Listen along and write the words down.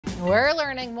We're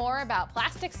learning more about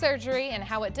plastic surgery and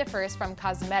how it differs from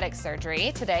cosmetic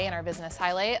surgery. Today in our business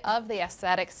highlight of the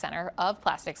Aesthetic Center of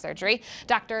Plastic Surgery,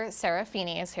 Dr. Sarah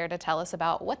Feeney is here to tell us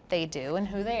about what they do and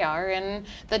who they are and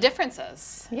the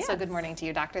differences. Yes. So good morning to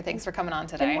you, Doctor. Thanks for coming on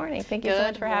today. Good morning. Thank you so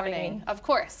much for having me. Of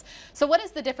course. So what is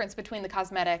the difference between the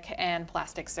cosmetic and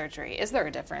plastic surgery? Is there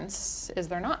a difference? Is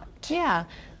there not? Yeah.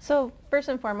 So first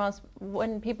and foremost,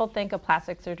 when people think of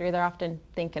plastic surgery, they're often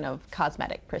thinking of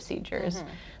cosmetic procedures.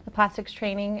 The plastics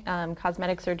training,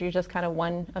 cosmetic surgery is just kind of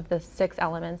one of the 6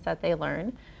 elements that they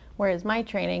learn, whereas my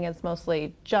training is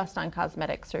mostly just on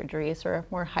cosmetic surgery, so we're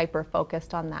more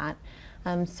hyper-focused on that.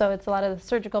 So it's a lot of the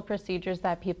surgical procedures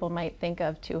that people might think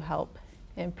of to help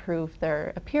improve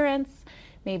their appearance,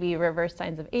 maybe reverse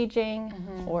signs of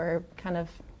aging, or kind of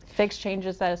fix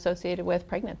changes that are associated with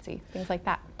pregnancy, things like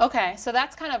that. Okay, so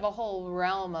that's kind of a whole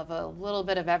realm of a little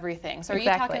bit of everything. So are you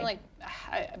talking like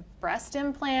breast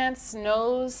implants,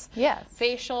 nose,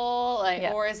 facial, like,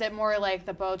 or is it more like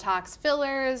the Botox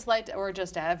fillers, like, or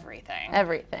just everything?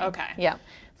 Everything. Okay. Yeah.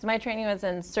 So my training was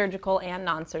in surgical and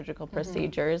non-surgical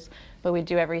procedures, but we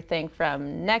do everything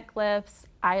from neck lifts,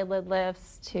 eyelid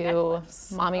lifts, to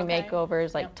mommy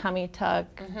makeovers like tummy tuck,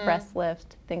 breast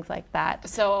lift, things like that.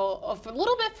 So a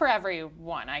little bit for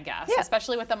everyone, I guess,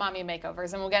 especially with the mommy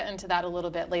makeovers, and we'll get into that a little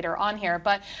bit later on here.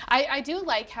 But I do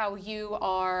like how you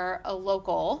are a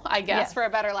local, I guess, for a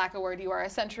better lack of word. You are a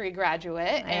Century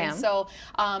graduate. I am. So,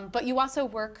 but you also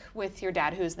work with your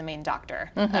dad, who's the main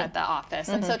doctor at the office.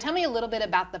 And so tell me a little bit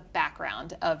about the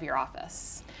background of your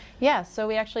office. Yeah, so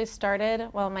we actually started,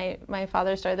 well, my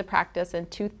father started the practice in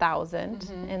 2000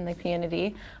 in the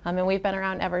community, and we've been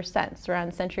around ever since. We're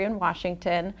on Century in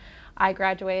Washington. I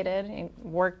graduated and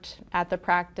worked at the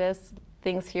practice,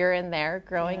 things here and there,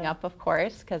 growing up, of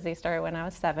course, because they started when I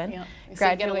was 7. So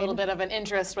you get a little bit of an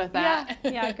interest with that.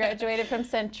 Yeah, graduated from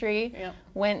Century,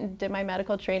 went and did my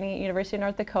medical training at University of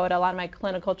North Dakota, a lot of my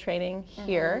clinical training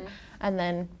here. And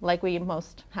then, like we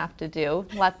most have to do,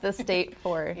 left the state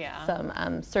for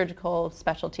some surgical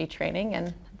specialty training,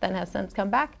 and then have since come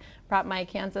back. Brought my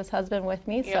Kansas husband with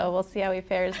me, so we'll see how he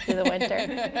fares through the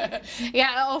winter.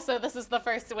 Also this is the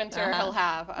first winter he'll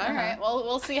have. All right, well,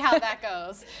 we'll see how that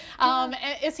goes.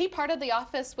 Is he part of the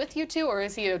office with you two, or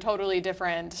is he a totally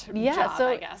different job,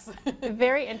 I guess?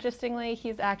 Very interestingly,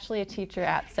 he's actually a teacher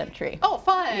at Century. Oh,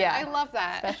 fun. Yeah. I love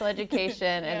that. Special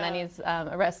education, and then he's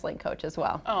a wrestling coach as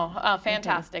well. Oh,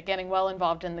 fantastic. Getting well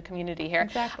involved in the community here.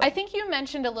 Exactly. I think you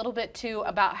mentioned a little bit, too,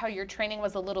 about how your training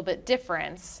was a little bit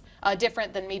different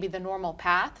than maybe the normal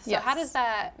path. So how does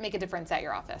that make a difference at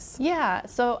your office? Yeah,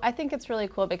 so I think it's really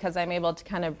cool because I'm able to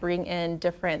kind of bring in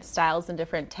different styles and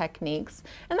different techniques.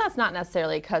 And that's not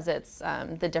necessarily because it's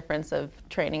the difference of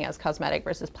training as cosmetic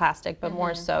versus plastic, but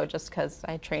more so just because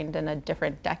I trained in a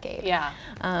different decade.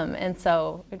 And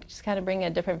so we just kind of bring a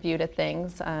different view to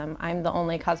things. I'm the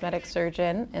only cosmetic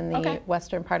surgeon in the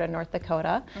western part of North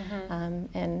Dakota.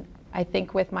 And I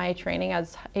think with my training, I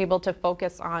was able to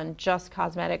focus on just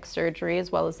cosmetic surgery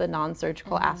as well as the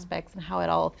non-surgical aspects and how it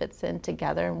all fits in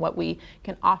together and what we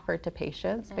can offer to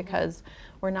patients, because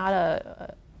we're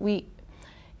not you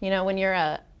know, when you're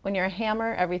a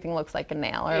hammer, everything looks like a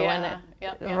nail,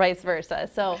 or vice versa.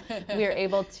 So we are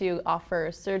able to offer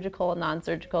surgical and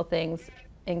non-surgical things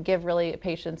and give really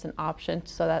patients an option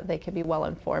so that they can be well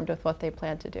informed with what they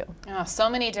plan to do. Oh, so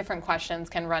many different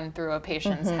questions can run through a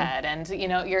patient's head, and you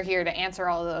know, you're here to answer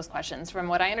all of those questions. From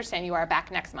what I understand, you are back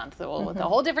next month with a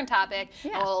whole different topic,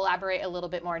 and we'll elaborate a little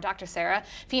bit more. Dr. Sarah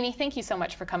Feeney, thank you so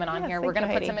much for coming on here. We're going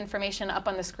to put some information up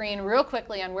on the screen real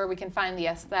quickly on where we can find the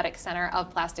Aesthetic Center of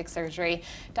Plastic Surgery.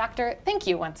 Doctor, thank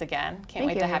you once again. Can't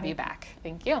wait to have you back.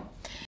 Thank you.